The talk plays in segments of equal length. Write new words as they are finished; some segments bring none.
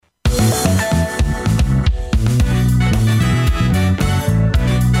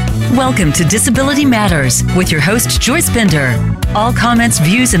Welcome to Disability Matters with your host, Joyce Bender. All comments,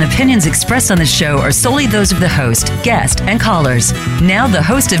 views, and opinions expressed on the show are solely those of the host, guest, and callers. Now, the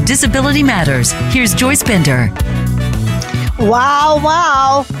host of Disability Matters, here's Joyce Bender.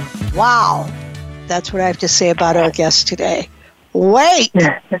 Wow. That's what I have to say about our guest today. Wait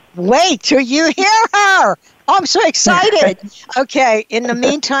till you hear her. I'm so excited. Okay, in the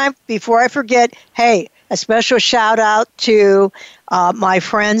meantime, before I forget, hey, a special shout out to my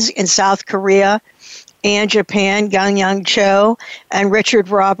friends in South Korea and Japan, Gangyang Cho and Richard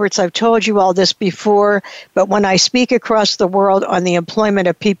Roberts. I've told you all this before, but when I speak across the world on the employment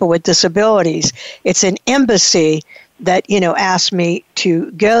of people with disabilities, it's an embassy that, asked me to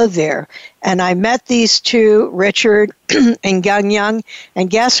go there. And I met these two, Richard and Gangyang, and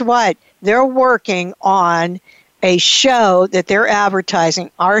guess what? They're working on a show that they're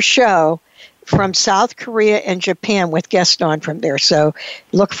advertising, our show, from South Korea and Japan with guests on from there. So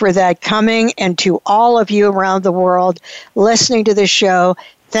look for that coming. And to all of you around the world listening to this show,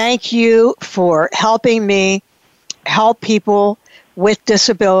 thank you for helping me help people with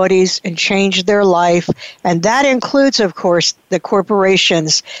disabilities and change their life. And that includes, of course, the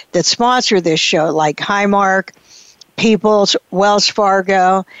corporations that sponsor this show, like Highmark, People's, Wells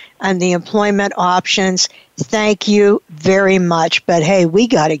Fargo, and the employment options. Thank you very much. But hey, we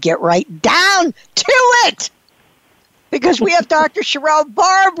got to get right down to it because we have Dr. Sharrelle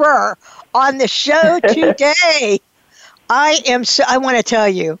Barber on the show today. I want to tell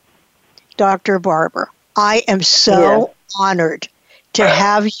you, Dr. Barber, I am so honored to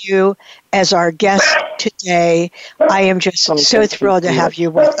have you as our guest today. I am just so thrilled to have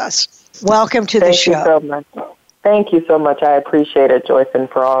you with us. Welcome to the show. Thank you so much. Thank you so much. I appreciate it, Joyce, and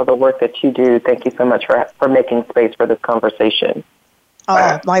for all the work that you do. Thank you so much for making space for this conversation.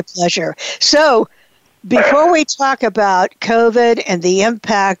 Oh, my pleasure. So, before we talk about COVID and the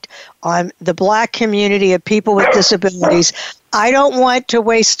impact on the Black community of people with disabilities, I don't want to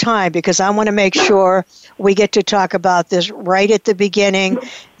waste time because I want to make sure we get to talk about this right at the beginning.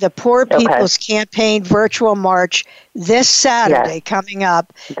 The Poor People's Campaign Virtual March this Saturday coming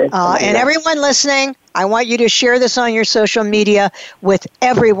up. And everyone listening, I want you to share this on your social media with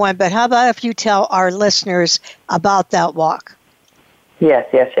everyone. But how about if you tell our listeners about that walk? Yes.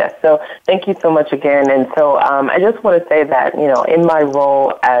 So thank you so much again. And so I just want to say that, in my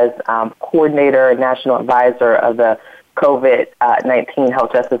role as coordinator and national advisor of the COVID-19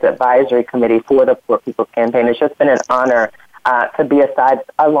 Health Justice Advisory Committee for the Poor People's Campaign, it's just been an honor to be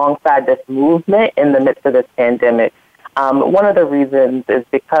alongside this movement in the midst of this pandemic. One of the reasons is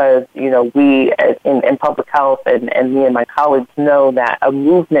because, we in public health and me and my colleagues know that a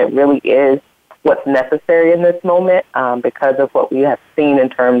movement really is what's necessary in this moment because of what we have seen in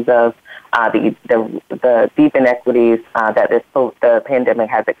terms of the deep inequities that the pandemic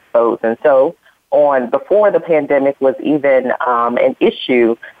has exposed. And so before the pandemic was even an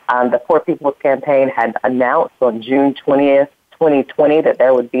issue, the Poor People's Campaign had announced on June 20th, 2020, that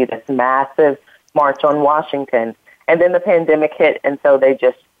there would be this massive march on Washington. And then the pandemic hit, and so they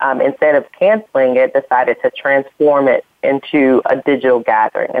just, instead of canceling it, decided to transform it into a digital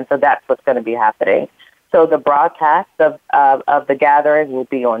gathering. And so that's what's going to be happening. So the broadcast of the gathering will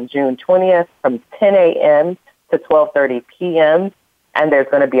be on June 20th from 10 a.m. to 12:30 p.m., and there's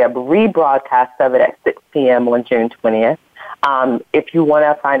going to be a rebroadcast of it at 6 p.m. on June 20th. If you want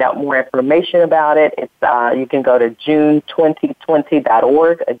to find out more information about it, you can go to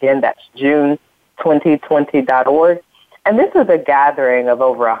june2020.org. Again, that's june2020.org. And this is a gathering of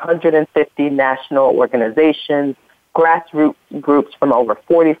over 150 national organizations, grassroots groups from over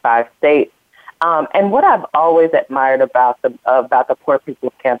 45 states. And what I've always admired about the Poor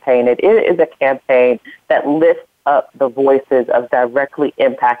People's Campaign, it is a campaign that lifts up the voices of directly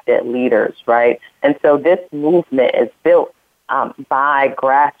impacted leaders, right? And so this movement is built by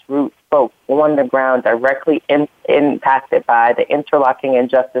grassroots folks on the ground directly impacted by the interlocking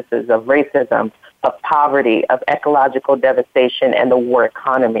injustices of racism, of poverty, of ecological devastation, and the war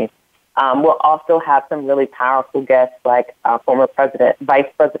economy. We'll also have some really powerful guests like former Vice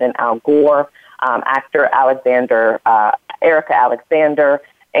President Al Gore, actor Erica Alexander,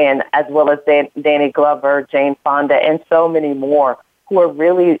 and as well as Danny Glover, Jane Fonda, and so many more who are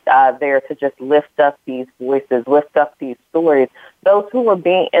really there to just lift up these voices, lift up these stories. Those who are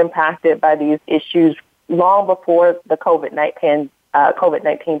being impacted by these issues long before the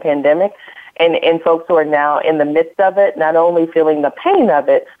COVID-19 pandemic, and folks who are now in the midst of it, not only feeling the pain of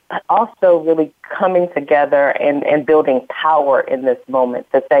it, but also really coming together and building power in this moment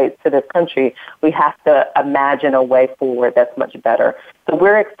to say to this country, we have to imagine a way forward that's much better. So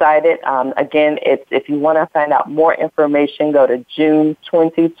we're excited. Again, if you want to find out more information, go to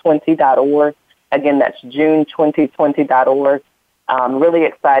June2020.org. Again, that's June2020.org. Really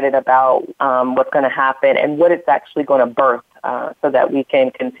excited about what's going to happen and what it's actually going to birth so that we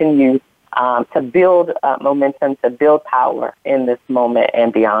can continue to build momentum, to build power in this moment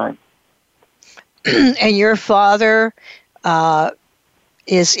and beyond. And your father,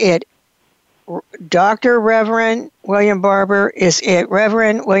 is it Dr. Reverend William Barber? Is it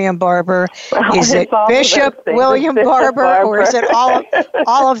Reverend William Barber? Is it Bishop William Barber? Or is it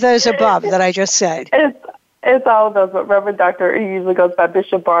all of those above that I just said? It's all of those, but Reverend Dr. He usually goes by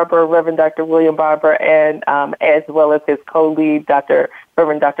Bishop Barber, Reverend Dr. William Barber, and as well as his co-lead,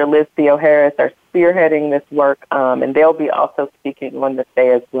 Reverend Dr. Liz Theo Harris, are spearheading this work, and they'll be also speaking on this day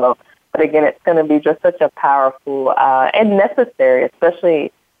as well. But again, it's going to be just such a powerful and necessary,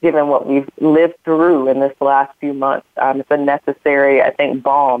 especially given what we've lived through in this last few months. It's a necessary, I think,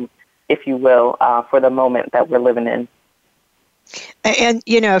 balm, if you will, for the moment that we're living in. And,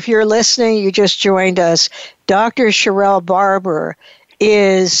 if you're listening, you just joined us. Dr. Sharrelle Barber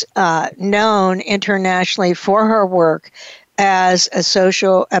is known internationally for her work as a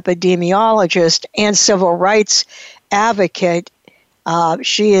social epidemiologist and civil rights advocate.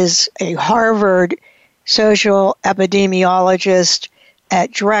 She is a Harvard social epidemiologist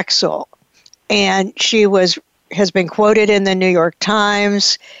at Drexel, and she has been quoted in the New York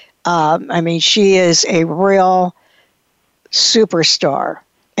Times. She is a real superstar.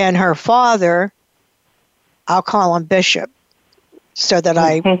 And her father, I'll call him Bishop so that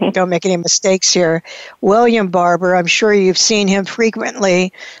I don't make any mistakes here, William Barber, I'm sure you've seen him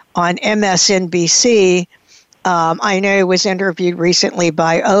frequently on MSNBC. I know he was interviewed recently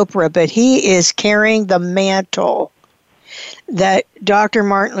by Oprah, but he is carrying the mantle that Dr.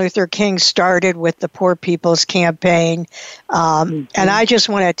 Martin Luther King started with the Poor People's Campaign. And I just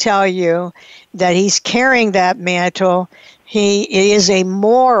want to tell you that he's carrying that mantle. It is a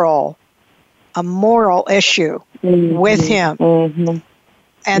moral issue with him.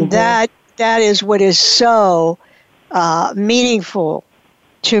 And that is what is so meaningful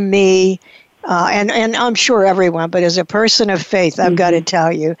to me, and I'm sure everyone, but as a person of faith, I've got to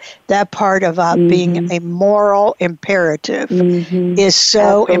tell you, that part of being a moral imperative is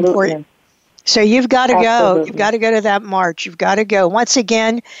so important. So you've got to go. You've got to go to that march. You've got to go. Once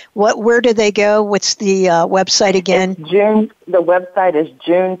again, where do they go? What's the website again? The website is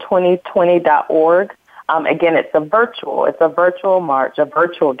June2020.org. Again, it's a virtual march, a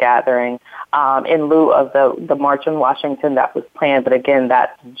virtual gathering in lieu of the march in Washington that was planned. But again,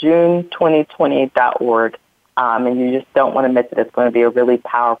 that's June2020.org. And you just don't want to miss it. It's going to be a really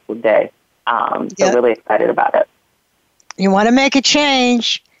powerful day. So really excited about it. You want to make a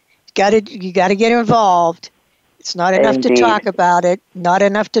change. You got to get involved. It's not enough to talk about it. Not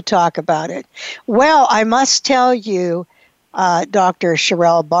enough to talk about it. Well, I must tell you, Dr.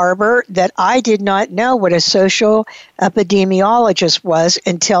 Sharrelle Barber, that I did not know what a social epidemiologist was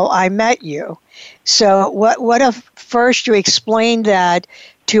until I met you. So what if first you explain that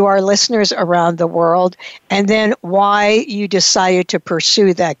to our listeners around the world, and then why you decided to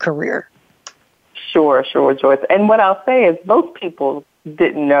pursue that career? Sure, Joyce. And what I'll say is most people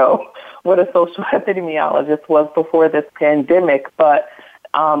didn't know what a social epidemiologist was before this pandemic, but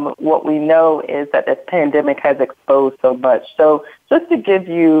what we know is that this pandemic has exposed so much. So just to give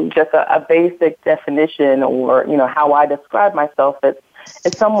you just a basic definition, or how I describe myself, as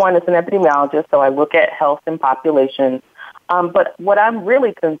someone as an epidemiologist, so I look at health and populations. But what I'm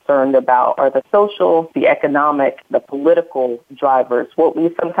really concerned about are the social, the economic, the political drivers, what we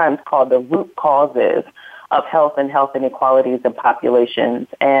sometimes call the root causes of health and health inequalities in populations.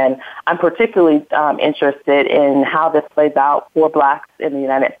 And I'm particularly interested in how this plays out for Blacks in the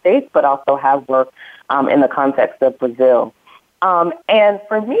United States, but also have worked in the context of Brazil. And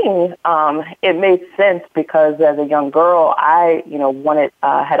for me, it made sense because as a young girl, I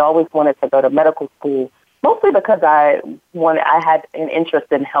had always wanted to go to medical school, mostly because I had an interest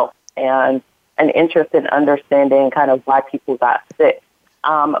in health and an interest in understanding kind of why people got sick.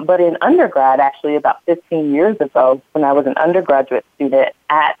 But in undergrad, actually about 15 years ago, when I was an undergraduate student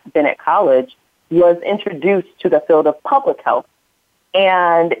at Bennett College, was introduced to the field of public health.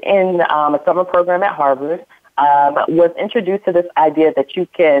 And in a summer program at Harvard, was introduced to this idea that you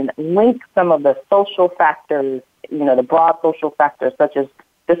can link some of the social factors, the broad social factors such as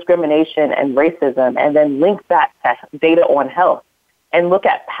discrimination and racism, and then link that to data on health. and look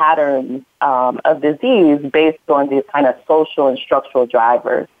at patterns of disease based on these kind of social and structural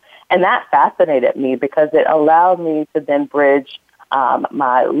drivers. And that fascinated me because it allowed me to then bridge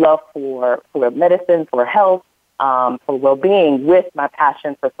my love for medicine, for health, for well-being with my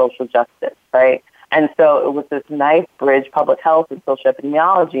passion for social justice, right? And so it was this nice bridge. Public health and social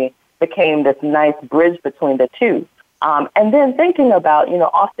epidemiology became this nice bridge between the two. And then thinking about,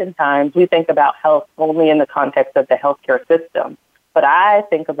 oftentimes we think about health only in the context of the healthcare system. But I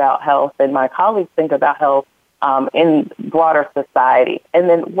think about health, and my colleagues think about health in broader society. And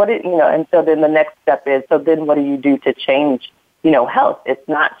then and so then the next step is, so then what do you do to change, health? It's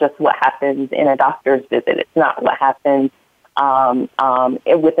not just what happens in a doctor's visit. It's not what happens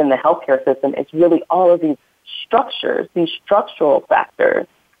within the healthcare system. It's really all of these structures, these structural factors,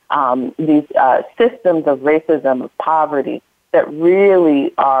 these systems of racism, of poverty, that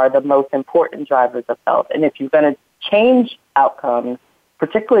really are the most important drivers of health. And if you're going to change outcomes,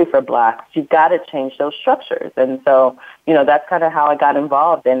 particularly for Blacks, you've got to change those structures. And so, that's kind of how I got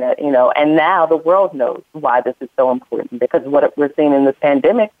involved in it, and now the world knows why this is so important, because what we're seeing in this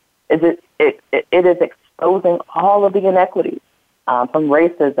pandemic is it is exposing all of the inequities from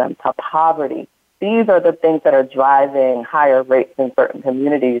racism to poverty. These are the things that are driving higher rates in certain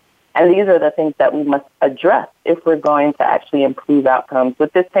communities. And these are the things that we must address if we're going to actually improve outcomes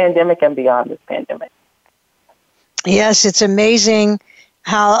with this pandemic and beyond this pandemic. Yes, it's amazing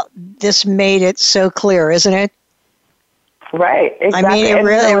how this made it so clear, isn't it? Right. Exactly. I mean, it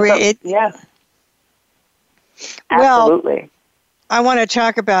really, yeah. Absolutely. Well, I want to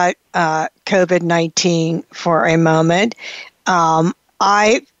talk about COVID-19 for a moment.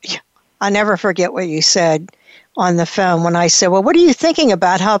 I never forget what you said on the phone when I said, well, what are you thinking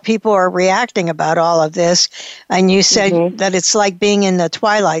about how people are reacting about all of this? And you said that it's like being in the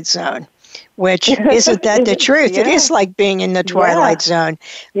Twilight Zone, which isn't that the truth? Yeah. It is like being in the Twilight Zone.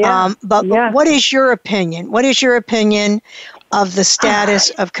 Yeah. But what is your opinion? What is your opinion of the status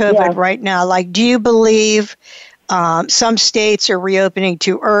of COVID right now? Like, do you believe some states are reopening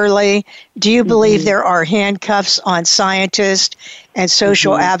too early? Do you believe there are handcuffs on scientists and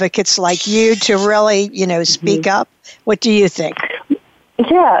social advocates like you to really, speak up? What do you think?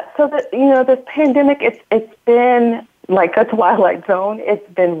 Yeah, so this pandemic, it's been like a Twilight Zone. It's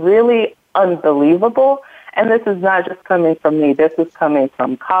been really unbelievable. And this is not just coming from me. This is coming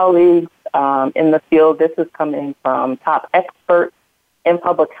from colleagues in the field. This is coming from top experts in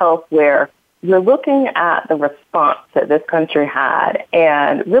public health, where you're looking at the response that this country had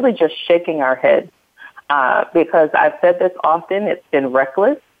and really just shaking our heads because I've said this often, it's been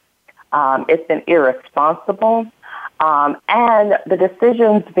reckless, it's been irresponsible, and the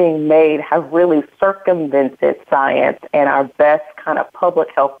decisions being made have really circumvented science and our best kind of public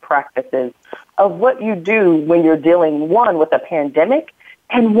health practices of what you do when you're dealing, one, with a pandemic,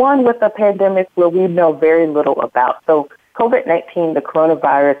 and one with a pandemic where we know very little about. So COVID-19, the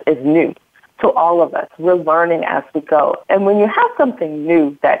coronavirus, is new to all of us. We're learning as we go. And when you have something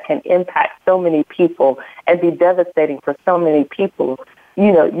new that can impact so many people and be devastating for so many people,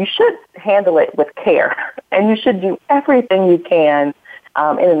 you should handle it with care. And you should do everything you can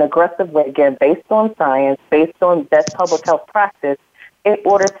in an aggressive way, again, based on science, based on best public health practice, in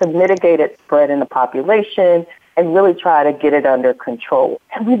order to mitigate its spread in the population and really try to get it under control.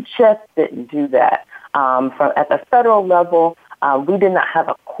 And we just didn't do that. At the federal level, we did not have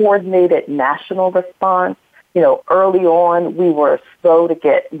a coordinated national response. Early on, we were slow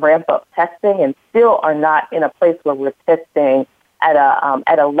to ramp up testing, and still are not in a place where we're testing at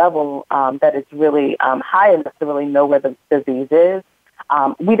a level that is really high enough to really know where the disease is.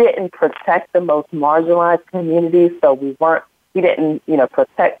 We didn't protect the most marginalized communities, so we didn't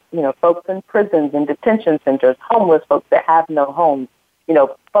protect folks in prisons and detention centers, homeless folks that have no homes.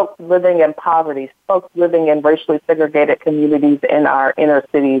 Folks living in poverty, folks living in racially segregated communities in our inner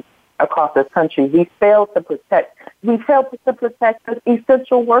cities across this country. We failed to protect the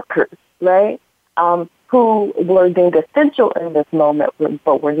essential workers, right, who were deemed essential in this moment,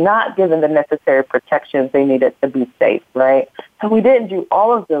 but were not given the necessary protections they needed to be safe, right? So we didn't do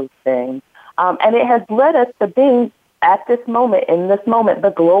all of those things. And it has led us to being, at this moment,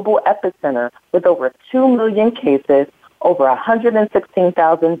 the global epicenter with over 2 million cases, over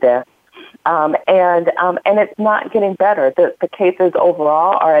 116,000 deaths, and it's not getting better. The cases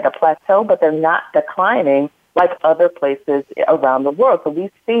overall are at a plateau, but they're not declining like other places around the world. So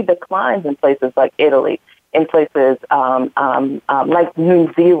we see declines in places like Italy, in places like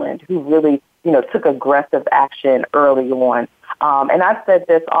New Zealand, who really took aggressive action early on. And I've said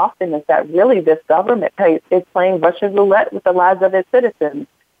this often, is that really this government is playing Russian roulette with the lives of its citizens,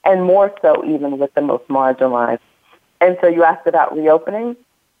 and more so even with the most marginalized. And so you asked about reopening.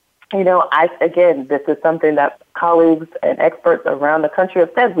 This is something that colleagues and experts around the country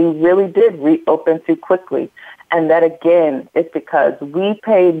have said. We really did reopen too quickly. And that, again, is because we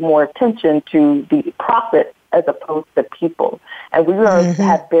paid more attention to the profits as opposed to people. And we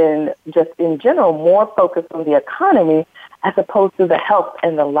have been, just in general, more focused on the economy as opposed to the health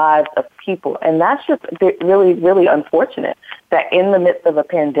and the lives of people. And that's just really, really unfortunate that in the midst of a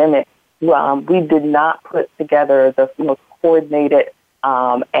pandemic, we did not put together the most coordinated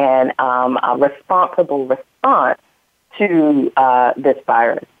and responsible response to this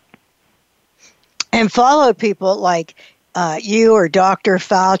virus. And follow people like you or Dr.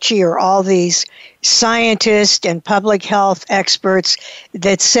 Fauci or all these scientists and public health experts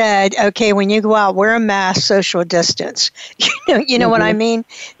that said, okay, when you go out, wear a mask, social distance. You know what I mean?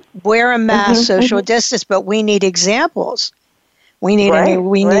 Wear a mask, social distance, but we need examples. We need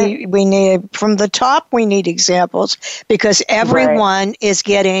we need from the top. We need examples because everyone is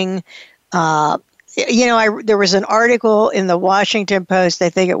getting. There was an article in the Washington Post. I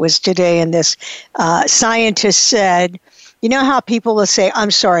think it was today, and this scientist said, "You know how people will say, I'm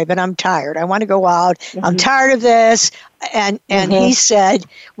sorry, but I'm tired. I want to go out. I'm tired of this." And he said,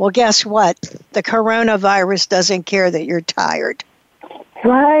 "Well, guess what? The coronavirus doesn't care that you're tired."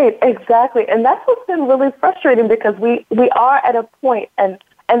 Right, exactly. And that's what's been really frustrating because we are at a point, and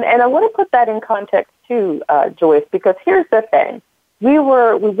I want to put that in context too, Joyce, because here's the thing. We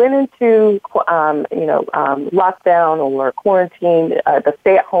went into, lockdown or quarantine. The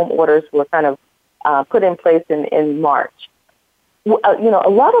stay-at-home orders were kind of put in place in March. A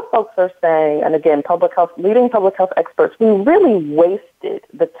lot of folks are saying, and again, leading public health experts, we really wasted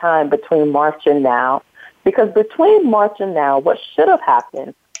the time between March and now. Because between March and now, what should have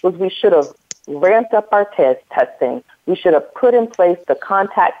happened was we should have ramped up our testing. We should have put in place the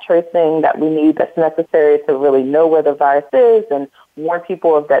contact tracing that we need that's necessary to really know where the virus is and warn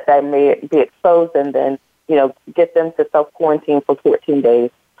people of that may be exposed and then, get them to self-quarantine for 14 days.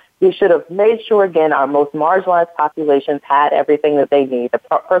 We should have made sure, again, our most marginalized populations had everything that they need, the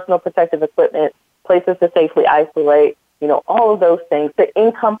personal protective equipment, places to safely isolate, all of those things, the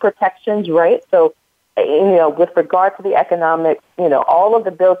income protections, right? So, with regard to the economics, all of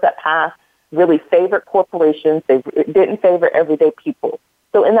the bills that passed really favored corporations. They didn't favor everyday people.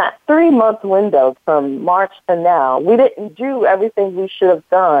 So in that 3-month window from March to now, we didn't do everything we should have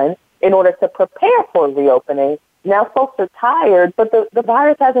done in order to prepare for reopening. Now folks are tired, but the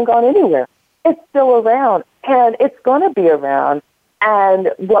virus hasn't gone anywhere. It's still around, and it's going to be around.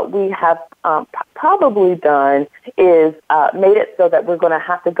 And what we have probably done is made it so that we're going to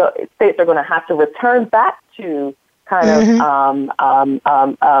have to go. States are going to have to return back to kind of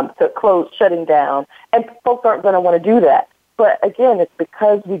to shutting down, and folks aren't going to want to do that. But again, it's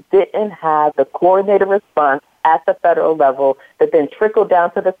because we didn't have the coordinated response at the federal level that then trickled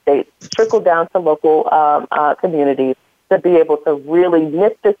down to the states, trickled down to local communities to be able to really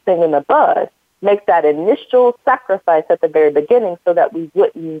nip this thing in the bud. Make that initial sacrifice at the very beginning so that we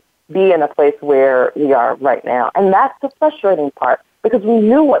wouldn't be in a place where we are right now. And that's the frustrating part because we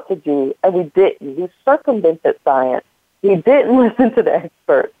knew what to do and we didn't. We circumvented science. We didn't listen to the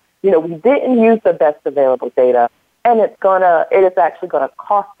experts. We didn't use the best available data, and it is actually going to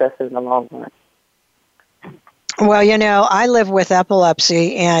cost us in the long run. Well, I live with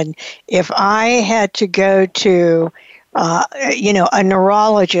epilepsy, and if I had to go to, a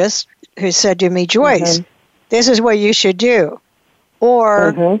neurologist who said to me, Joyce, this is what you should do.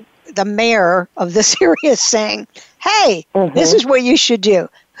 Or the mayor of this area saying, hey, this is what you should do.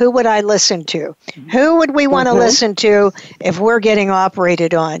 Who would I listen to? Who would we want to listen to if we're getting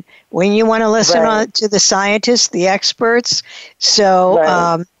operated on? When you want to listen to the scientists, the experts.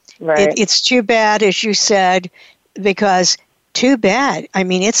 So it's too bad, as you said, because too bad. I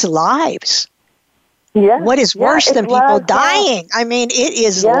mean, it's lives. Yes. What is worse than people dying? I mean, it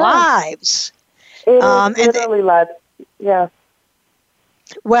is lives. It is literally lives. Yeah.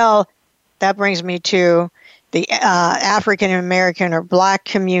 Well, that brings me to the African American or Black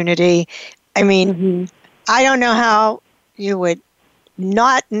community. I mean, I don't know how you would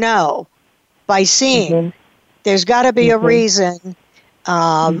not know by seeing. There's got to be a reason.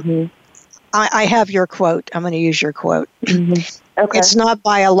 I have your quote. I'm going to use your quote. Okay. It's not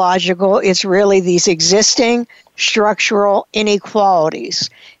biological. It's really these existing structural inequalities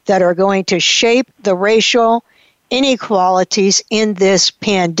that are going to shape the racial inequalities in this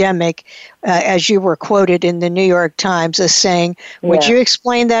pandemic, as you were quoted in the New York Times as saying. Would you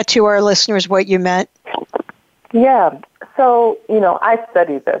explain that to our listeners, what you meant? Yeah. So, I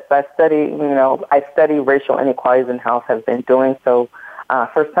study this. I study racial inequalities in health, have been doing so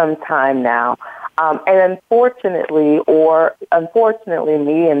for some time now. And unfortunately,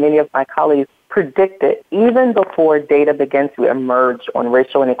 me and many of my colleagues predicted, even before data began to emerge on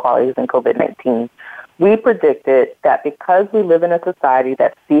racial inequalities in COVID-19, we predicted that because we live in a society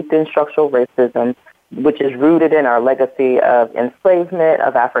that's steeped in structural racism, which is rooted in our legacy of enslavement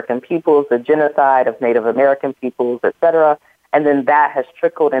of African peoples, the genocide of Native American peoples, et cetera, and then that has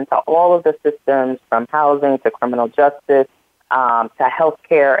trickled into all of the systems from housing to criminal justice to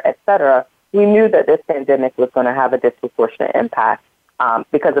healthcare, et cetera, we knew that this pandemic was going to have a disproportionate impact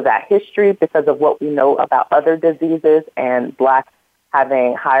because of that history, because of what we know about other diseases and Blacks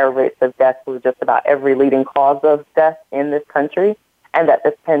having higher rates of death for just about every leading cause of death in this country, and that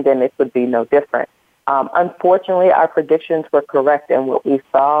this pandemic would be no different. Unfortunately, our predictions were correct, and what we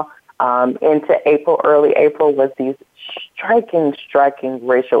saw into early April, was these striking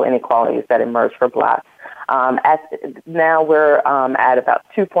racial inequalities that emerged for Blacks. Now we're at about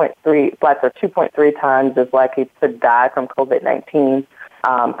 2.3, Blacks are 2.3 times as likely to die from COVID-19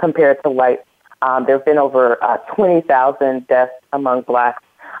 compared to whites. There have been over 20,000 deaths among Blacks,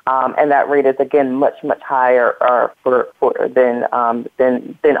 and that rate is again much higher than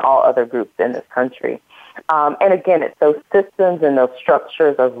all other groups in this country. And again, it's those systems and those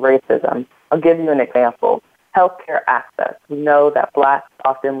structures of racism. I'll give you an example. Healthcare access. We know that Blacks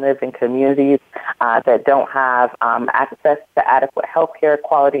often live in communities that don't have access to adequate healthcare,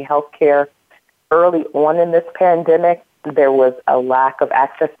 quality healthcare. Early on in this pandemic, there was a lack of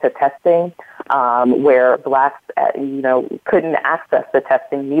access to testing, where Blacks, couldn't access the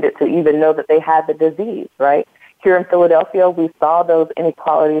testing needed to even know that they had the disease, right? Here in Philadelphia, we saw those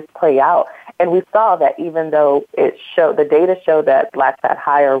inequalities play out, and we saw that even though the data showed that Blacks had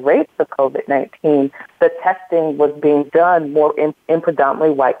higher rates of COVID-19, the testing was being done more in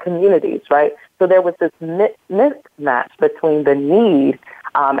predominantly white communities, right? So there was this mismatch between the need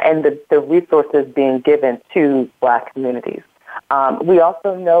and the resources being given to Black communities. We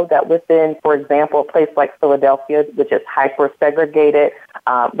also know that within, for example, a place like Philadelphia, which is hyper-segregated,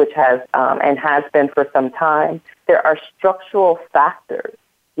 which has and has been for some time, there are structural factors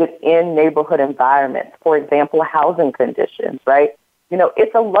within neighborhood environments. For example, housing conditions, right?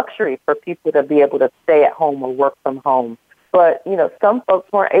 It's a luxury for people to be able to stay at home or work from home. But, some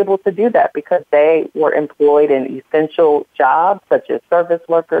folks weren't able to do that because they were employed in essential jobs such as service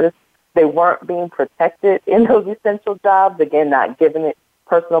workers. They weren't being protected in those essential jobs, again, not given it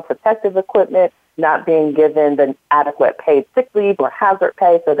personal protective equipment, not being given the adequate paid sick leave or hazard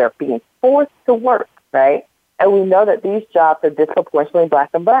pay, so they're being forced to work, right? And we know that these jobs are disproportionately Black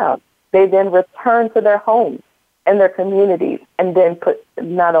and brown. They then return to their homes and their communities and then put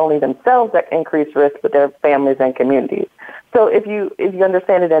not only themselves at increased risk, but their families and communities. So if you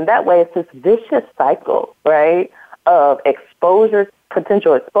understand it in that way, it's this vicious cycle, right, of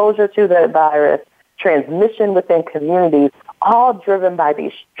potential exposure to the virus, transmission within communities, all driven by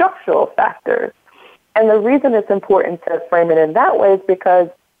these structural factors. And the reason it's important to frame it in that way is because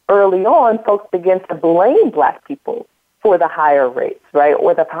early on, folks begin to blame Black people for the higher rates, right,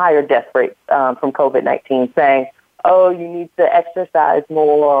 or the higher death rates from COVID-19, saying, oh, you need to exercise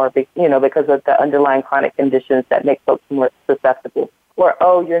more, because of the underlying chronic conditions that make folks more susceptible. Or,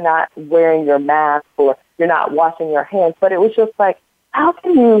 oh, you're not wearing your mask, or you're not washing your hands. But it was just like, how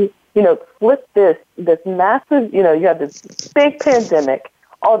can you, flip this massive, you have this big pandemic,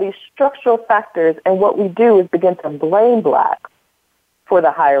 all these structural factors, and what we do is begin to blame Blacks for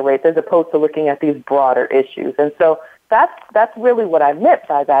the higher rates as opposed to looking at these broader issues. And so that's really what I meant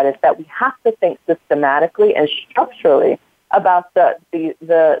by that, is that we have to think systematically and structurally about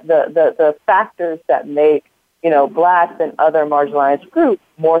the factors that make, Blacks and other marginalized groups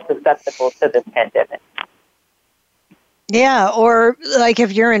more susceptible to this pandemic. Yeah, or like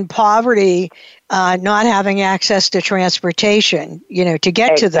if you're in poverty, not having access to transportation, to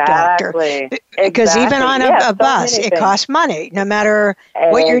get to the doctor. Because even on a bus, it costs money. No matter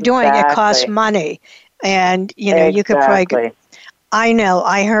what you're doing, it costs money. And, you could probably,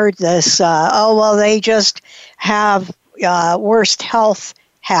 I heard this, they just have worst health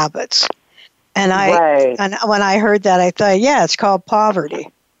habits. And and when I heard that, I thought, it's called poverty.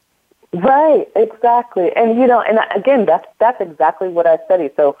 Right, exactly. And, and again, that's exactly what I study.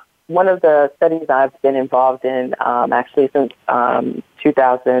 So one of the studies I've been involved in actually since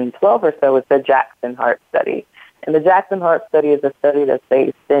 2012 or so is the Jackson Heart Study. And the Jackson Heart Study is a study that's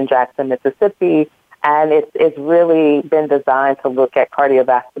based in Jackson, Mississippi, and it's really been designed to look at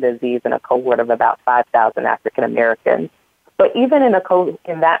cardiovascular disease in a cohort of about 5,000 African Americans. But even in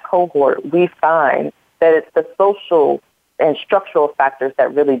that cohort, we find that it's the social and structural factors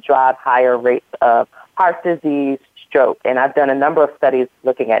that really drive higher rates of heart disease, stroke. And I've done a number of studies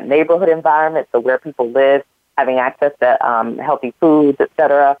looking at neighborhood environments, so where people live, having access to healthy foods, et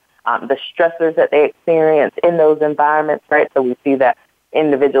cetera, the stressors that they experience in those environments, right? So we see that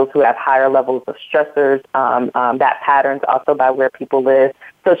individuals who have higher levels of stressors, that patterns also by where people live,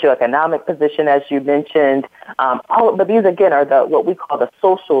 socioeconomic position, as you mentioned. But these, again, are what we call the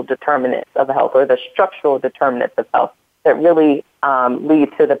social determinants of health, or the structural determinants of health that really lead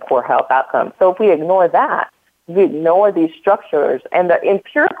to the poor health outcomes. So if we ignore that, we ignore these structures and the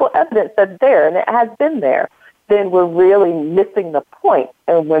empirical evidence that's there, and it has been there, then we're really missing the point.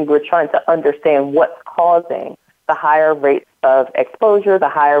 And when we're trying to understand what's causing the higher rates of exposure, the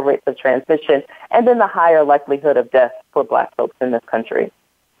higher rates of transmission, and then the higher likelihood of death for Black folks in this country.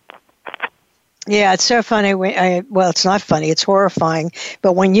 Yeah, it's so funny. Well, it's not funny. It's horrifying.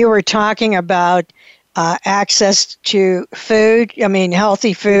 But when you were talking about access to food,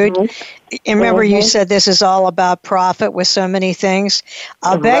 healthy food, and remember you said this is all about profit with so many things.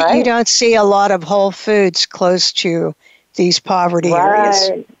 I'll bet you don't see a lot of Whole Foods close to these poverty areas.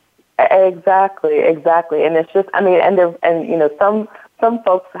 Exactly. And it's just, some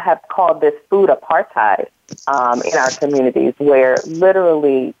folks have called this food apartheid in our communities, where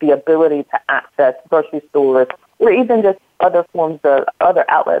literally the ability to access grocery stores or even just other forms of other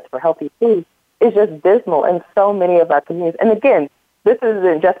outlets for healthy food is just dismal in so many of our communities. And again, this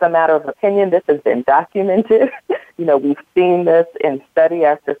isn't just a matter of opinion. This has been documented. We've seen this in study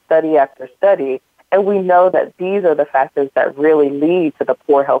after study after study. And we know that these are the factors that really lead to the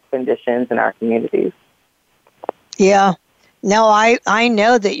poor health conditions in our communities. Yeah. No, I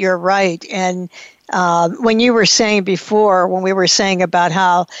know that you're right. And when you were saying before, when we were saying about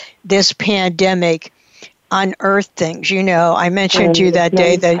how this pandemic unearthed things, I mentioned to you that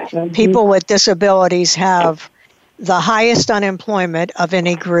day that people with disabilities have the highest unemployment of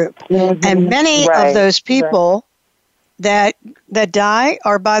any group. And many of those people that die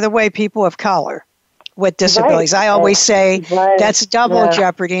are, by the way, people of color with disabilities. I always say that's double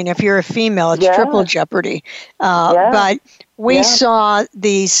jeopardy, and if you're a female, it's triple jeopardy. But we saw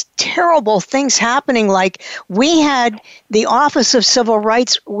these terrible things happening, like we had the Office of Civil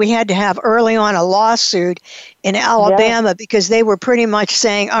Rights, we had to have early on a lawsuit in Alabama because they were pretty much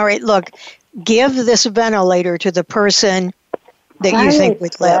saying, all right, look, give this ventilator to the person that you think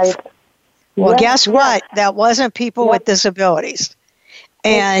would live. Well, guess what? That wasn't people with disabilities.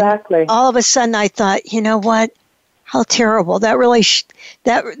 And all of a sudden I thought, you know what? How terrible. That really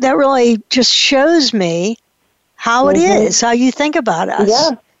just shows me how it is, how you think about us.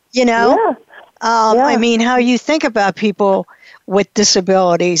 How you think about people with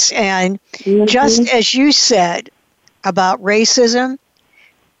disabilities. And just as you said about racism,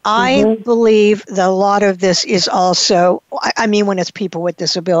 I believe that a lot of this is also, when it's people with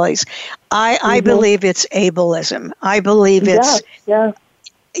disabilities, I believe it's ableism. I believe it's,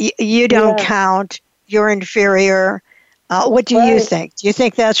 you don't count, you're inferior. What do you think? Do you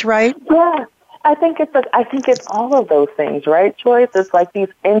think that's right? Yeah. I think it's all of those things, right, Joyce? It's like these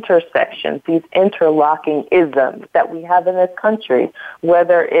intersections, these interlocking isms that we have in this country,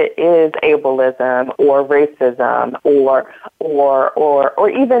 whether it is ableism or racism or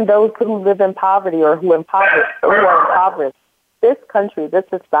even those who live in poverty or who are impoverished. This country, this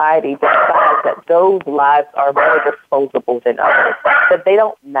society decides that those lives are more disposable than others, that they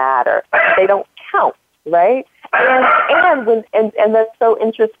don't matter, they don't count, right? And that's so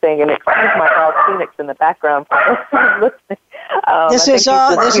interesting. And excuse my dog Phoenix in the background for listening. This is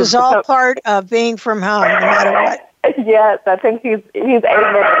all part of being from home, no matter what. Yes, I think he's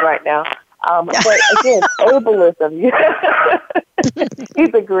amen right now. But again, ableism.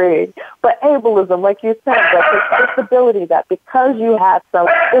 He's agreeing. But ableism, like you said, that disability, that because you have some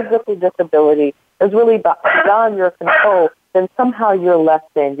physical disability is really beyond your control, then somehow you're less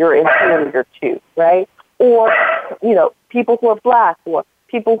than, you're inferior to, right? Or, people who are Black or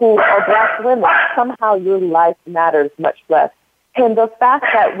people who are Black women, somehow your life matters much less. And the fact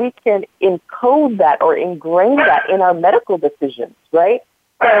that we can encode that or ingrain that in our medical decisions, right?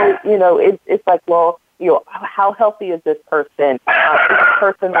 So, it's like, well, how healthy is this person? Is this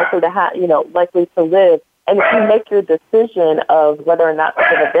person likely to live? And if you make your decision of whether or not to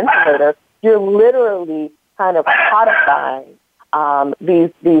get a ventilator, you're literally kind of codifying these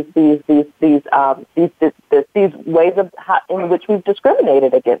ways in which we've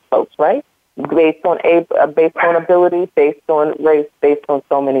discriminated against folks, right? Based on ability, based on race, based on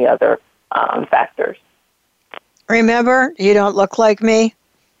so many other factors. Remember, you don't look like me.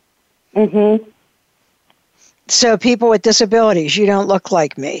 So people with disabilities, you don't look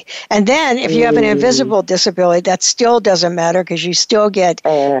like me. And then if you have an invisible disability, that still doesn't matter because you still get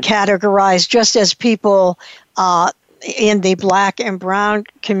categorized just as people in the Black and brown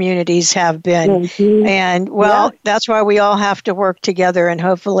communities have been. Mm-hmm. And, well, that's why we all have to work together and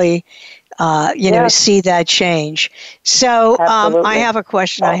hopefully, see that change. So I have a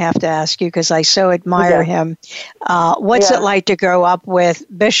question I have to ask you because I so admire him. What's it like to grow up with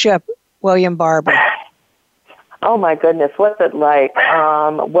Bishop William Barber? Oh my goodness, what's it like?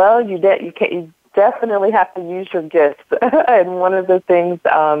 Well, you definitely have to use your gifts. And one of the things,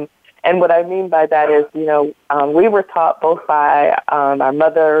 and what I mean by that is, we were taught both by our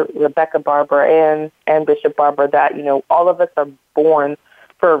mother, Rebecca Barber, and Bishop Barber that, all of us are born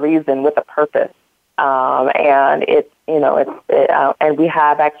for a reason with a purpose. And and we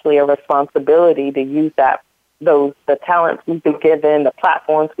have actually a responsibility to use the talents we've been given, the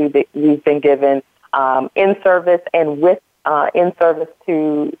platforms we've been given, in service and in service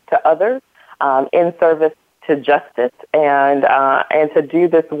to others, in service to justice, and to do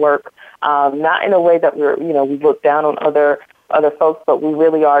this work, not in a way that we look down on other folks, but we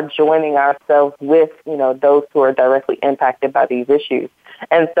really are joining ourselves with those who are directly impacted by these issues.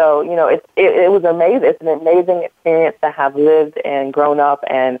 And so it was amazing. It's an amazing experience to have lived and grown up,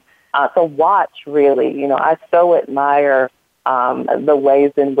 and to watch. Really, I so admire the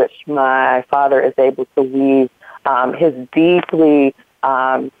ways in which my father is able to weave his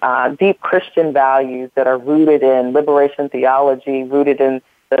deep Christian values that are rooted in liberation theology, rooted in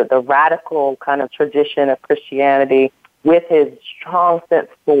the radical kind of tradition of Christianity, with his strong sense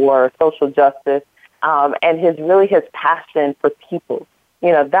for social justice, and his passion for people.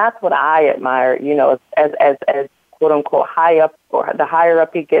 That's what I admire, as quote unquote high up, or the higher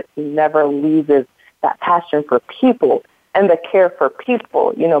up he gets, he never loses that passion for people and the care for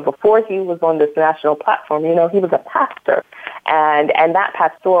people. Before he was on this national platform, he was a pastor. And that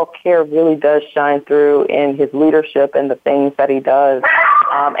pastoral care really does shine through in his leadership and the things that he does,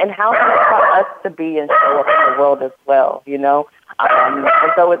 and how he taught us to be and show up in the world as well, And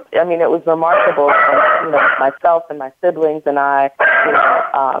so it was remarkable. Myself and my siblings and I,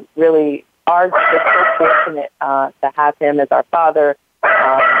 really are just so fortunate to have him as our father.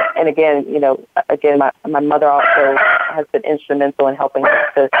 And again, my mother also has been instrumental in helping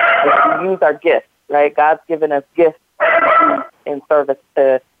us to use our gifts, right? God's given us gifts in service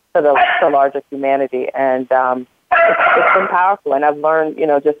to the larger humanity. And it's been powerful. And I've learned,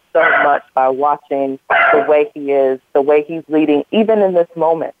 just so much by watching the way he is, the way he's leading, even in this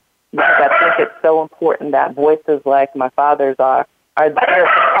moment. Because I think it's so important that voices like my father's are there to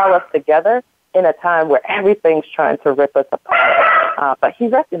call us together in a time where everything's trying to rip us apart. But he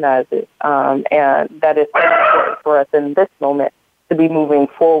recognizes, and that it's so important for us in this moment to be moving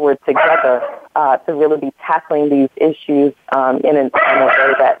forward together, to really be tackling these issues in a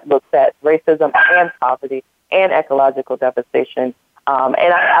way that looks at racism and poverty and ecological devastation. And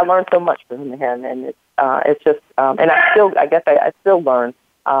I learned so much from him, and it's just, and I still learn,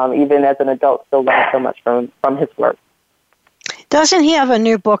 even as an adult, still learn so much from his work. Doesn't he have a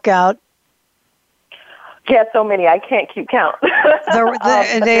new book out? Yeah, so many. I can't keep count. There's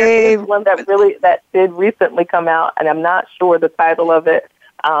one that did recently come out, and I'm not sure the title of it,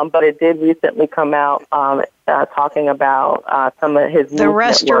 but it did recently come out, talking about some of his The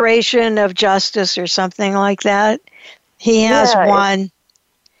Restoration of Justice or something like that. He has one.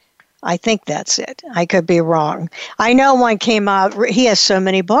 I think that's it. I could be wrong. I know one came out. He has so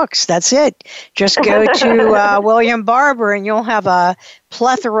many books. That's it. Just go to William Barber and you'll have a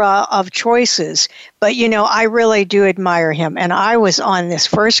plethora of choices. But, I really do admire him. And I was on this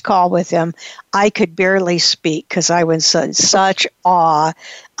first call with him. I could barely speak because I was in such awe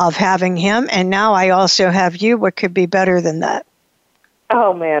of having him. And now I also have you. What could be better than that?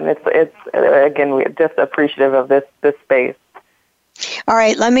 Oh, man. It's again, we're just appreciative of this space. All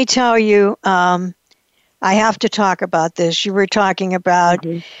right, let me tell you, I have to talk about this. You were talking about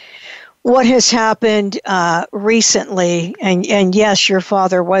what has happened recently, and yes, your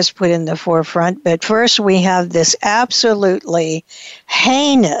father was put in the forefront, but first we have this absolutely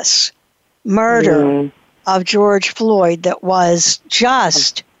heinous murder of George Floyd that was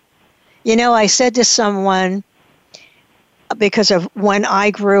just, I said to someone, because of when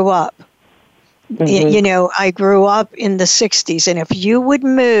I grew up, I grew up in the 60s, and if you would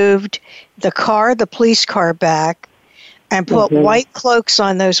moved the police car back and put white cloaks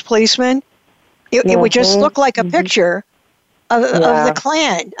on those policemen, it would just look like a picture of the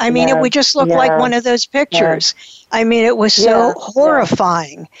Klan. I mean, it would just look like one of those pictures. I mean, it was so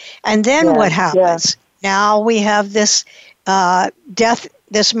horrifying. And then what happens? Now we have this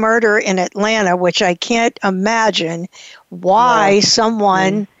this murder in Atlanta, which I can't imagine why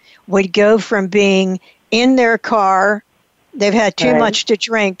someone would go from being in their car, they've had too much to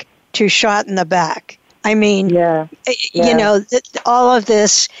drink, to shot in the back. I mean, you know, all of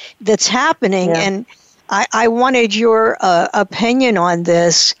this that's happening. And I wanted your opinion on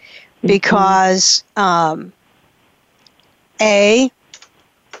this because,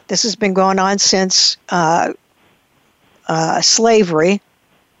 this has been going on since slavery,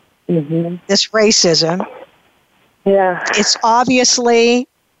 this racism. Yeah. It's obviously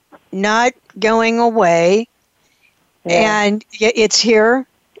not going away, and it's here.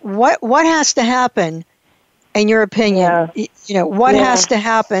 What has to happen, in your opinion? You know, what has to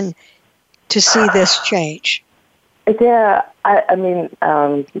happen to see this change? Yeah, I mean,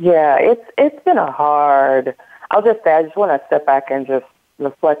 it's been a hard. I'll just say, I just want to step back and just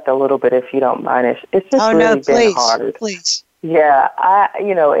reflect a little bit, if you don't mind. It's just been hard. Please. Yeah,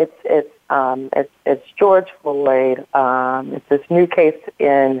 it's George Floyd. It's this new case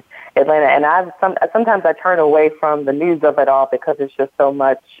in Atlanta, and sometimes I turn away from the news of it all because it's just so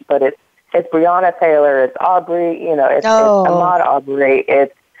much. But it's Breonna Taylor, it's Aubrey, it's Ahmaud Aubrey,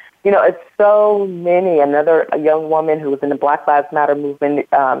 it's so many. A young woman who was in the Black Lives Matter movement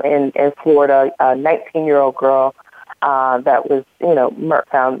in Florida, a 19-year-old girl that was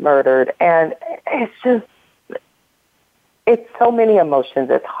found murdered, and it's so many emotions.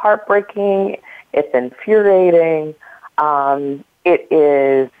 It's heartbreaking. It's infuriating. It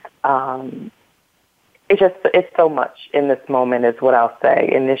is. It's so much in this moment, is what I'll say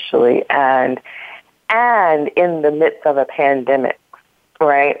initially, and in the midst of a pandemic,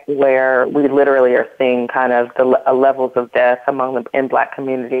 right, where we literally are seeing kind of the levels of death in Black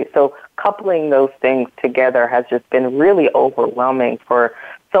communities. So coupling those things together has just been really overwhelming for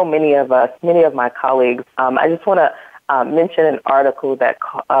so many of us, many of my colleagues. I just want to mention an article that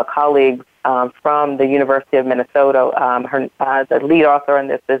colleagues from the University of Minnesota, the lead author on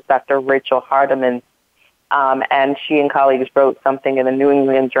this is Dr. Rachel Hardiman, and she and colleagues wrote something in the New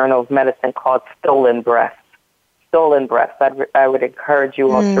England Journal of Medicine called Stolen Breath. Stolen Breath. I would encourage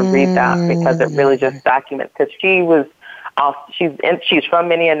you all to read that, because it really just documents, because she's from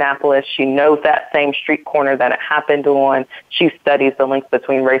Minneapolis. She knows that same street corner that it happened on. She studies the links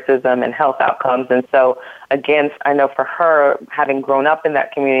between racism and health outcomes. And so, again, I know for her, having grown up in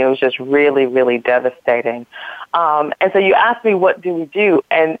that community, it was just really, really devastating. And so you asked me, what do we do?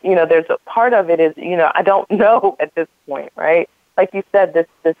 And, there's a part of it is, I don't know at this point, right? Like you said, this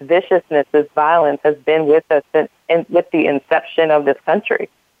viciousness, this violence has been with us with the inception of this country.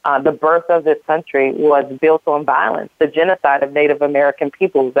 The birth of this country was built on violence, the genocide of Native American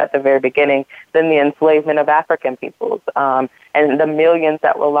peoples at the very beginning, then the enslavement of African peoples, and the millions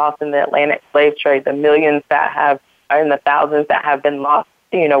that were lost in the Atlantic slave trade, the millions that are in the thousands that have been lost,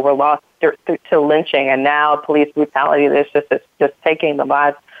 were lost to lynching, and now police brutality that's just taking the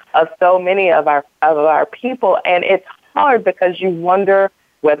lives of so many of our people. And it's hard because you wonder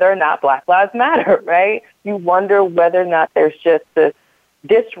whether or not Black Lives Matter, right? You wonder whether or not there's just this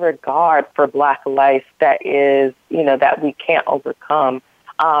disregard for Black life that is, that we can't overcome.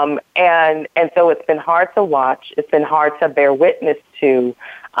 And so it's been hard to watch. It's been hard to bear witness to.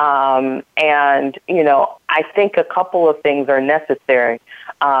 And, I think a couple of things are necessary.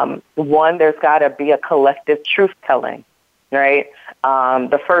 One, there's got to be a collective truth-telling, right?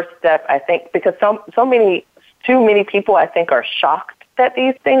 The first step, I think, because too many people, I think, are shocked that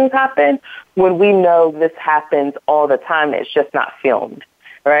these things happen when we know this happens all the time. It's just not filmed,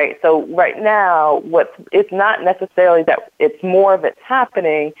 right? So right now, it's not necessarily that it's more of it's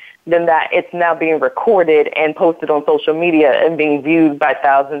happening than that it's now being recorded and posted on social media and being viewed by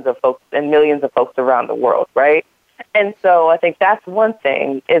thousands of folks and millions of folks around the world, right? And so I think that's one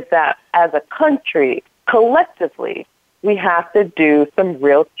thing, is that as a country, collectively, we have to do some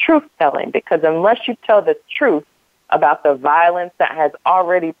real truth-telling, because unless you tell the truth about the violence that has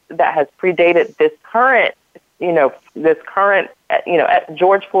predated this current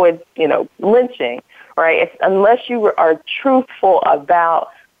George Floyd's, lynching, right? Unless you are truthful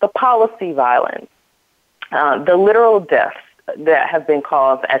about the policy violence, the literal deaths that have been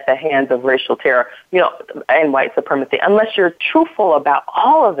caused at the hands of racial terror, and white supremacy, unless you're truthful about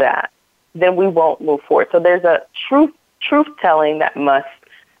all of that, then we won't move forward. So there's a truth-telling that must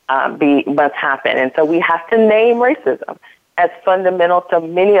happen. And so we have to name racism as fundamental to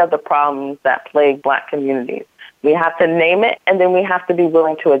many of the problems that plague Black communities. We have to name it, and then we have to be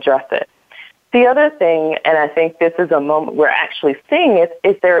willing to address it. The other thing, and I think this is a moment we're actually seeing it,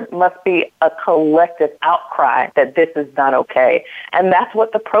 is there must be a collective outcry that this is not okay. And that's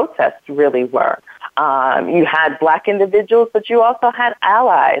what the protests really were. You had Black individuals, but you also had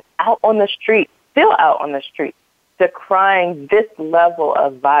allies out on the street, still out on the street, decrying this level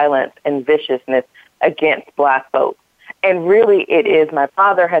of violence and viciousness against Black folks. And really it is, my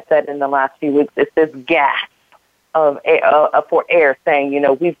father has said in the last few weeks, it's this gasp for air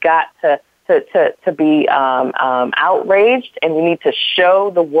saying, we've got to be outraged, and we need to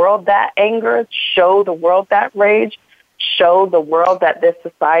show the world that anger, show the world that rage, show the world that this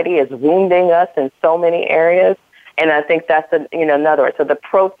society is wounding us in so many areas. And I think that's another one. So the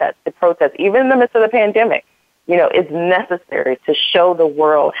protest, even in the midst of the pandemic, is necessary to show the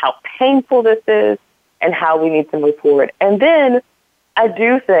world how painful this is and how we need to move forward. And then I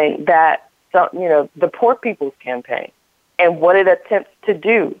do think that the Poor People's Campaign and what it attempts to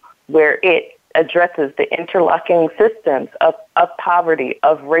do, where it addresses the interlocking systems of poverty,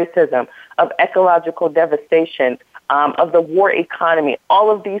 of racism, of ecological devastation, of the war economy, all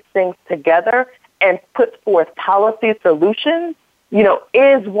of these things together, and puts forth policy solutions,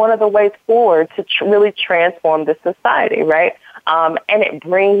 is one of the ways forward to really transform the society, right? And it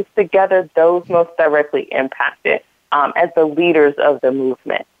brings together those most directly impacted as the leaders of the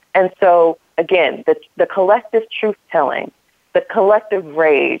movement. And so, again, the collective truth-telling, the collective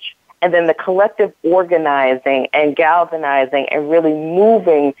rage, and then the collective organizing and galvanizing and really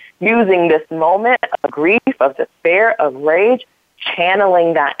moving, using this moment of grief, of despair, of rage,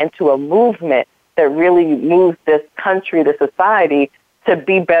 channeling that into a movement that really moves this country, the society, to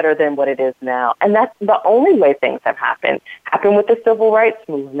be better than what it is now. And that's the only way things have happened. Happened with the civil rights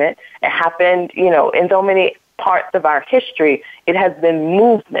movement. It happened, in so many parts of our history. It has been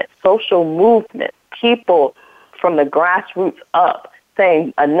movement, social movement, people from the grassroots up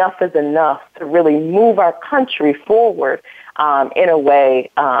saying enough is enough to really move our country forward in a way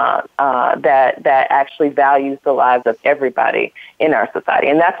that actually values the lives of everybody in our society.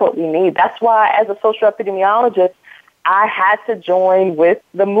 And that's what we need. That's why, as a social epidemiologist, I had to join with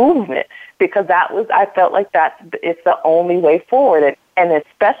the movement, because I felt like it's the only way forward. And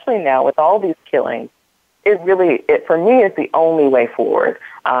especially now with all these killings, it for me is the only way forward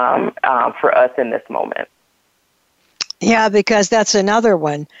for us in this moment. Yeah, because that's another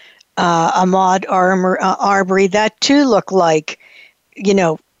one. Ahmaud Arbery, that too looked like,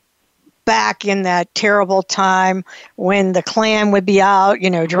 back in that terrible time when the Klan would be out,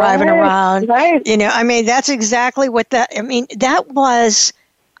 driving around. Right. That's exactly what that was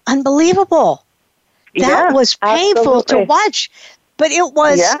unbelievable. That was painful to watch. But it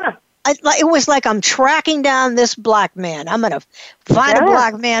was, it was like, I'm tracking down this black man. I'm going to find a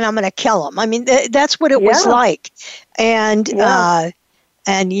black man. I'm going to kill him. That's what it was like. And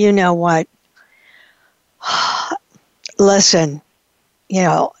you know what? Listen,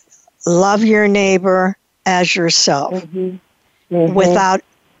 love your neighbor as yourself without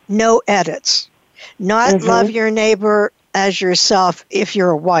no edits. Not love your neighbor as yourself if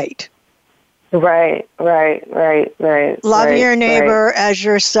you're white. Right. Love your neighbor as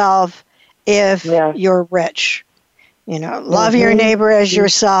yourself if you're rich. Love your neighbor as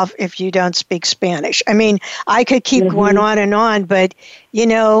yourself if you don't speak Spanish. I could keep going on and on, but,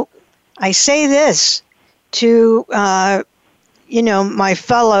 I say this to, my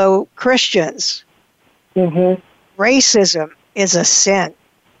fellow Christians. Racism is a sin.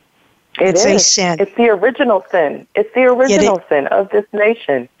 It's a sin. It's the original sin. It's the original sin of this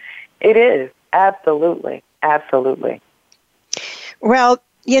nation. It is. Absolutely. Well,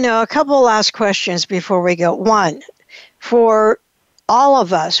 a couple of last questions before we go. One, for all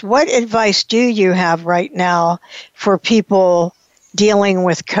of us, what advice do you have right now for people dealing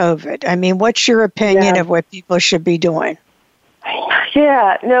with COVID? What's your opinion of what people should be doing?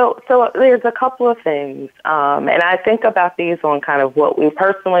 So there's a couple of things, and I think about these on kind of what we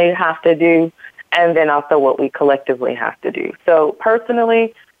personally have to do, and then also what we collectively have to do. So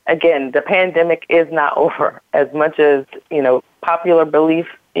personally, again, the pandemic is not over, as much as, popular belief,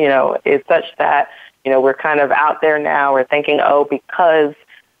 is such that, we're kind of out there now. We're thinking, because,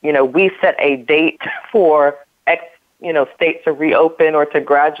 we set a date for X, state to reopen or to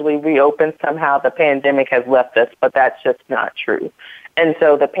gradually reopen, somehow the pandemic has left us, but that's just not true. And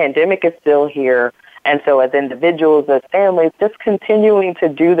so the pandemic is still here. And so as individuals, as families, just continuing to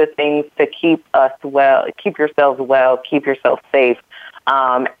do the things to keep us well, keep yourselves well, keep yourself safe.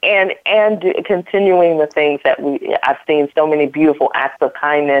 And continuing the things that I've seen so many beautiful acts of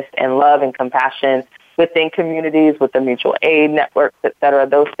kindness and love and compassion within communities, with the mutual aid networks, et cetera.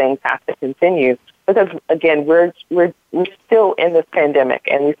 Those things have to continue because, again, we're still in this pandemic,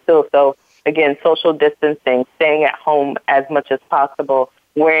 and again, social distancing, staying at home as much as possible,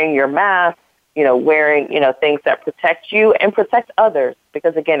 wearing your mask, wearing, things that protect you and protect others,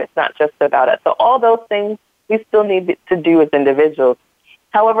 because, again, it's not just about us. So all those things we still need to do as individuals.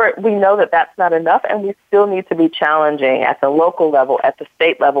 However, we know that that's not enough, and we still need to be challenging at the local level, at the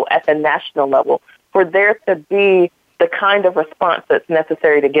state level, at the national level, for there to be the kind of response that's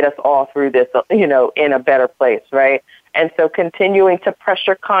necessary to get us all through this, in a better place, right? And so continuing to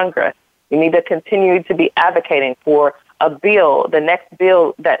pressure Congress. We need to continue to be advocating for a bill, the next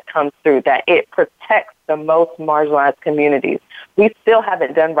bill that comes through, that it protects the most marginalized communities. We still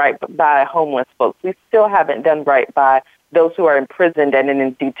haven't done right by homeless folks. We still haven't done right by those who are imprisoned and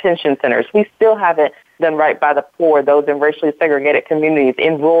in detention centers. We still haven't done right by the poor, those in racially segregated communities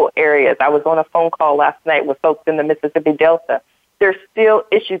in rural areas. I was on a phone call last night with folks in the Mississippi Delta. There's still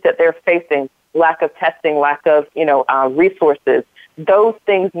issues that they're facing, lack of testing, lack of, resources. Those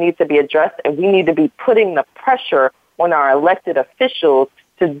things need to be addressed, and we need to be putting the pressure on our elected officials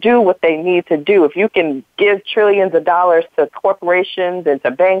to do what they need to do. If you can give trillions of dollars to corporations and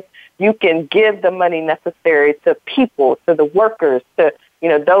to banks, you can give the money necessary to people, to the workers, to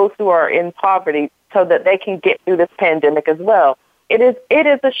those who are in poverty, so that they can get through this pandemic as well. It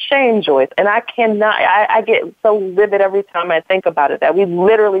is a shame, Joyce, and I get so livid every time I think about it, that we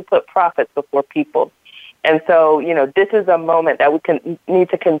literally put profits before people. And so, this is a moment that we need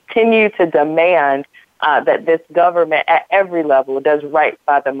to continue to demand that this government at every level does right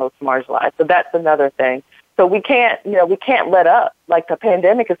by the most marginalized. So that's another thing. So we can't let up. Like, the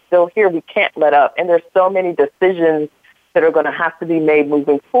pandemic is still here. We can't let up. And there's so many decisions that are going to have to be made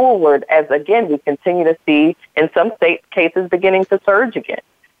moving forward as, again, we continue to see in some state cases beginning to surge again,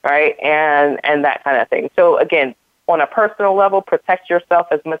 right? And that kind of thing. So, again, on a personal level, protect yourself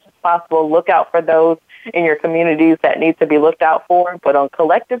as much as possible. Look out for those in your communities that need to be looked out for. But on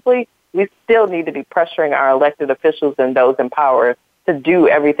collectively, we still need to be pressuring our elected officials and those in power to do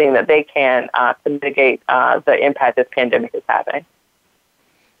everything that they can to mitigate the impact this pandemic is having.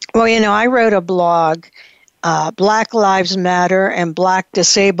 Well, I wrote a blog, Black Lives Matter and Black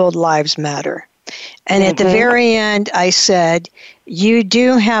Disabled Lives Matter. And at the very end, I said, you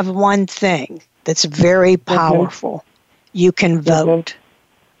do have one thing that's very powerful. You can vote.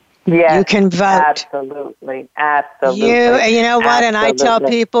 Yes, you can vote. Absolutely. You know what? And I tell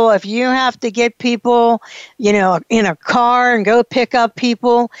people, if you have to get people, in a car and go pick up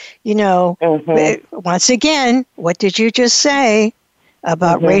people, once again, what did you just say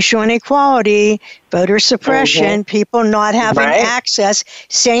about racial inequality, voter suppression, people not having access?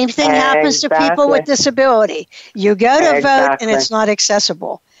 Same thing happens to people with disability. You go to vote and it's not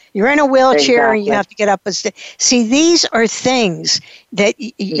accessible. You're in a wheelchair and you have to get up and see, these are things that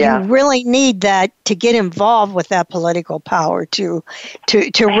you really need that to get involved with that political power to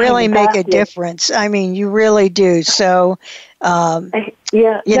really make a difference. I mean, you really do. So, absolutely.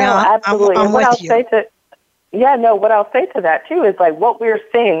 I'm with you. What I'll say to that too is, like, what we're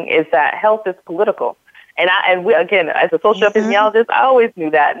seeing is that health is political. And we, again, as a social epidemiologist, I always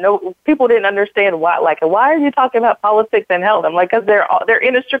knew that. No, people didn't understand why. Like, why are you talking about politics and health? I'm like, because they're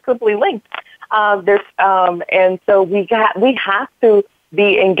inextricably linked. And so we have to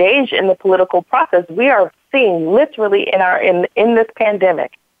be engaged in the political process. We are seeing literally in this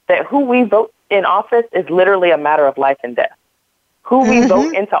pandemic that who we vote in office is literally a matter of life and death. Who we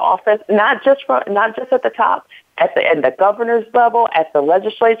vote into office, not just at the top, at the governor's level, at the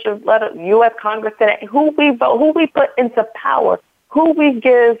legislature level, U.S. Congress, Senate, who we vote, who we put into power, who we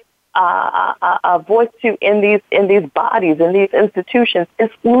give a voice to in these bodies, in these institutions, is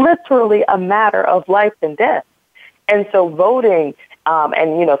literally a matter of life and death. And so voting,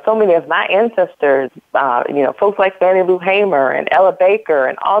 and so many of my ancestors, folks like Fannie Lou Hamer and Ella Baker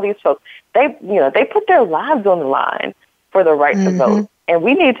and all these folks, they put their lives on the line for the right to vote. And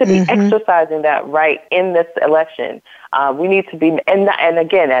we need to be exercising that right in this election. We need to be, and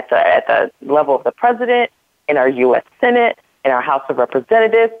again, at the level of the president, in our U.S. Senate, in our House of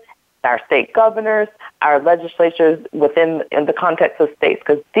Representatives, our state governors, our legislatures in the context of states,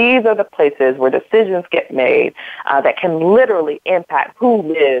 because these are the places where decisions get made that can literally impact who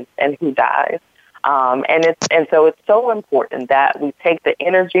lives and who dies. So it's so important that we take the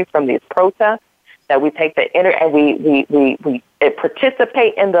energy from these protests, that we take the and we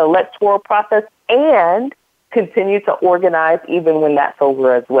participate in the electoral process and continue to organize even when that's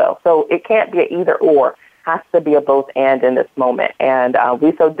over as well. So it can't be an either or. It has to be a both and in this moment. And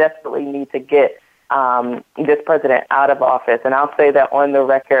we so desperately need to get this president out of office. And I'll say that on the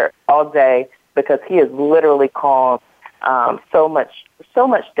record all day, because he has literally caused so much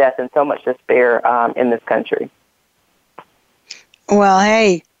death and so much despair in this country. Well,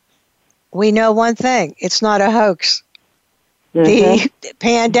 hey, we know one thing. It's not a hoax. The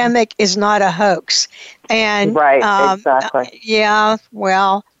pandemic is not a hoax. And right, exactly. Yeah,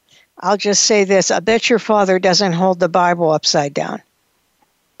 well, I'll just say this. I bet your father doesn't hold the Bible upside down.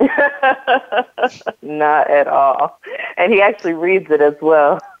 Not at all. And he actually reads it as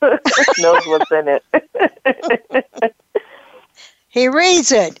well. Knows what's in it. He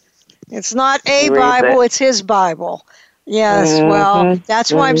reads it. It's not a Bible, it's his Bible. Yes, well,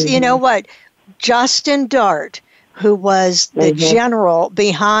 that's why you know what? Justin Dart, who was the general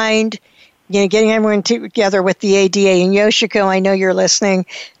behind getting everyone together with the ADA. And Yoshiko, I know you're listening.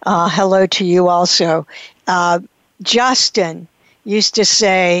 Hello to you also. Justin used to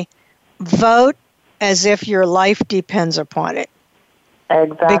say, vote as if your life depends upon it.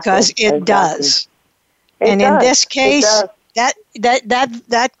 Exactly. Because it does. In this case,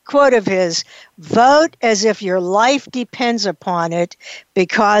 that quote of his, vote as if your life depends upon it,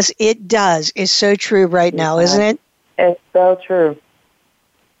 because it does, is so true right now, isn't it? It's so true.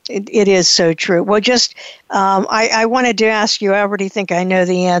 It is so true. Well, just, I wanted to ask you, I already think I know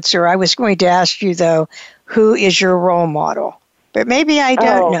the answer. I was going to ask you, though, who is your role model? But maybe I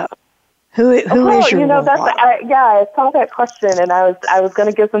don't know. Who is your role model? I saw that question, and I was going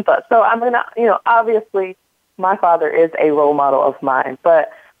to give some thought. So I'm going to, obviously, my father is a role model of mine.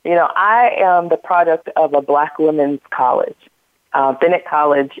 But, I am the product of a Black women's college, Bennett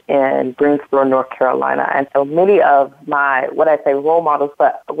College in Greensboro, North Carolina. And so many of my, what I say role models,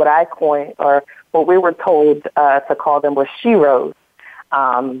 but what I coined, or what we were told to call them, were sheroes.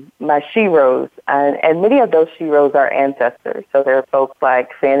 My sheroes, and many of those sheroes are ancestors. So there are folks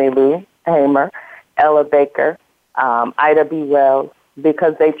like Fannie Lou Hamer, Ella Baker, Ida B. Wells,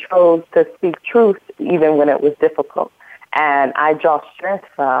 because they chose to speak truth even when it was difficult. And I draw strength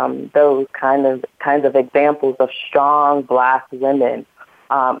from those kinds of examples of strong Black women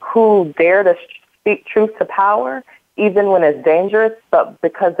who dare to speak truth to power, even when it's dangerous, but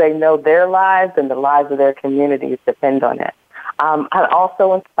because they know their lives and the lives of their communities depend on it. I'm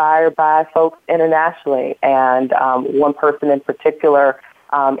also inspired by folks internationally, and one person in particular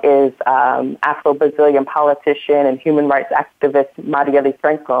is Afro-Brazilian politician and human rights activist Marielle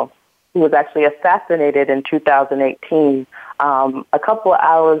Franco, who was actually assassinated in 2018, a couple of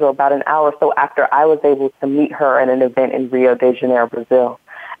hours or about an hour or so after I was able to meet her at an event in Rio de Janeiro, Brazil.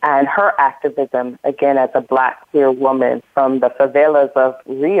 And her activism, again, as a Black queer woman from the favelas of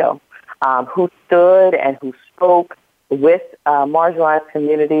Rio, who stood and who spoke with marginalized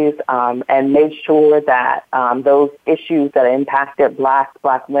communities and made sure that those issues that impacted Black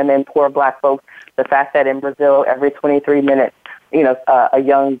women, poor Black folks, the fact that in Brazil every 23 minutes, a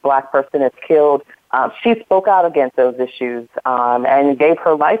young Black person is killed, she spoke out against those issues and gave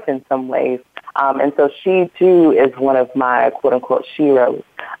her life in some ways. And so she, too, is one of my quote-unquote sheroes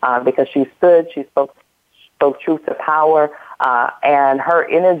because she stood, she spoke truth to power, and her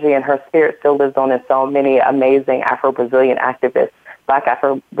energy and her spirit still lives on in so many amazing Afro-Brazilian activists, Black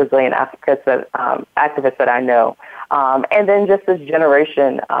Afro-Brazilian activists that I know. And then just this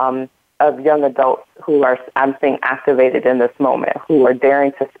generation of young adults who are, I'm seeing, activated in this moment, who are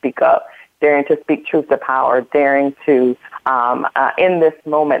daring to speak up, daring to speak truth to power, daring to, in this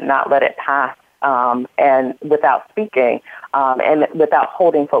moment, not let it pass, and without speaking, and without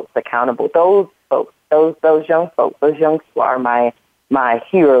holding folks accountable. Those folks, those young folks, those young people are my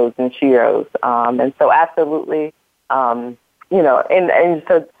heroes and sheroes. And so absolutely, so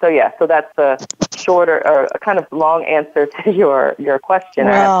that's a shorter or a kind of long answer to your question.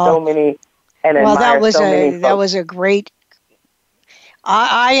 Well, I have so many and admire so many folks. That was a great.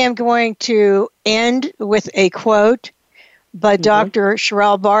 I am going to end with a quote, but Dr.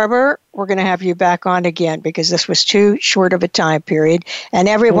 Sharrelle Barber, we're going to have you back on again because this was too short of a time period, and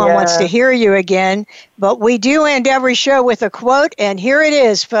everyone wants to hear you again. But we do end every show with a quote, and here it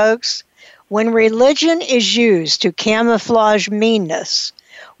is, folks. When religion is used to camouflage meanness,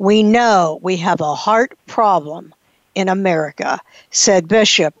 we know we have a heart problem in America, said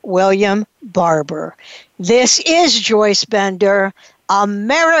Bishop William Barber. This is Joyce Bender,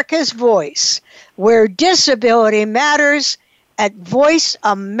 America's Voice, where disability matters, at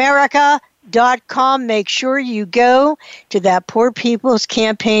voiceamerica.com. Make sure you go to that Poor People's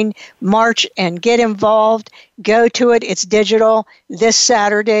Campaign March and get involved. Go to it. It's digital this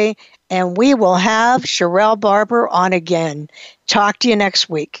Saturday, and we will have Sharrelle Barber on again. Talk to you next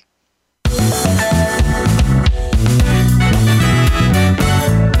week.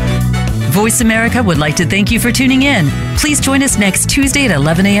 Voice America would like to thank you for tuning in. Please join us next Tuesday at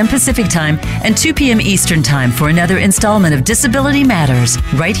 11 a.m. Pacific Time and 2 p.m. Eastern Time for another installment of Disability Matters,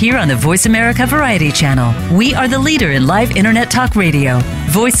 right here on the Voice America Variety Channel. We are the leader in live Internet talk radio.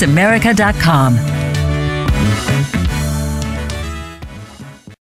 VoiceAmerica.com.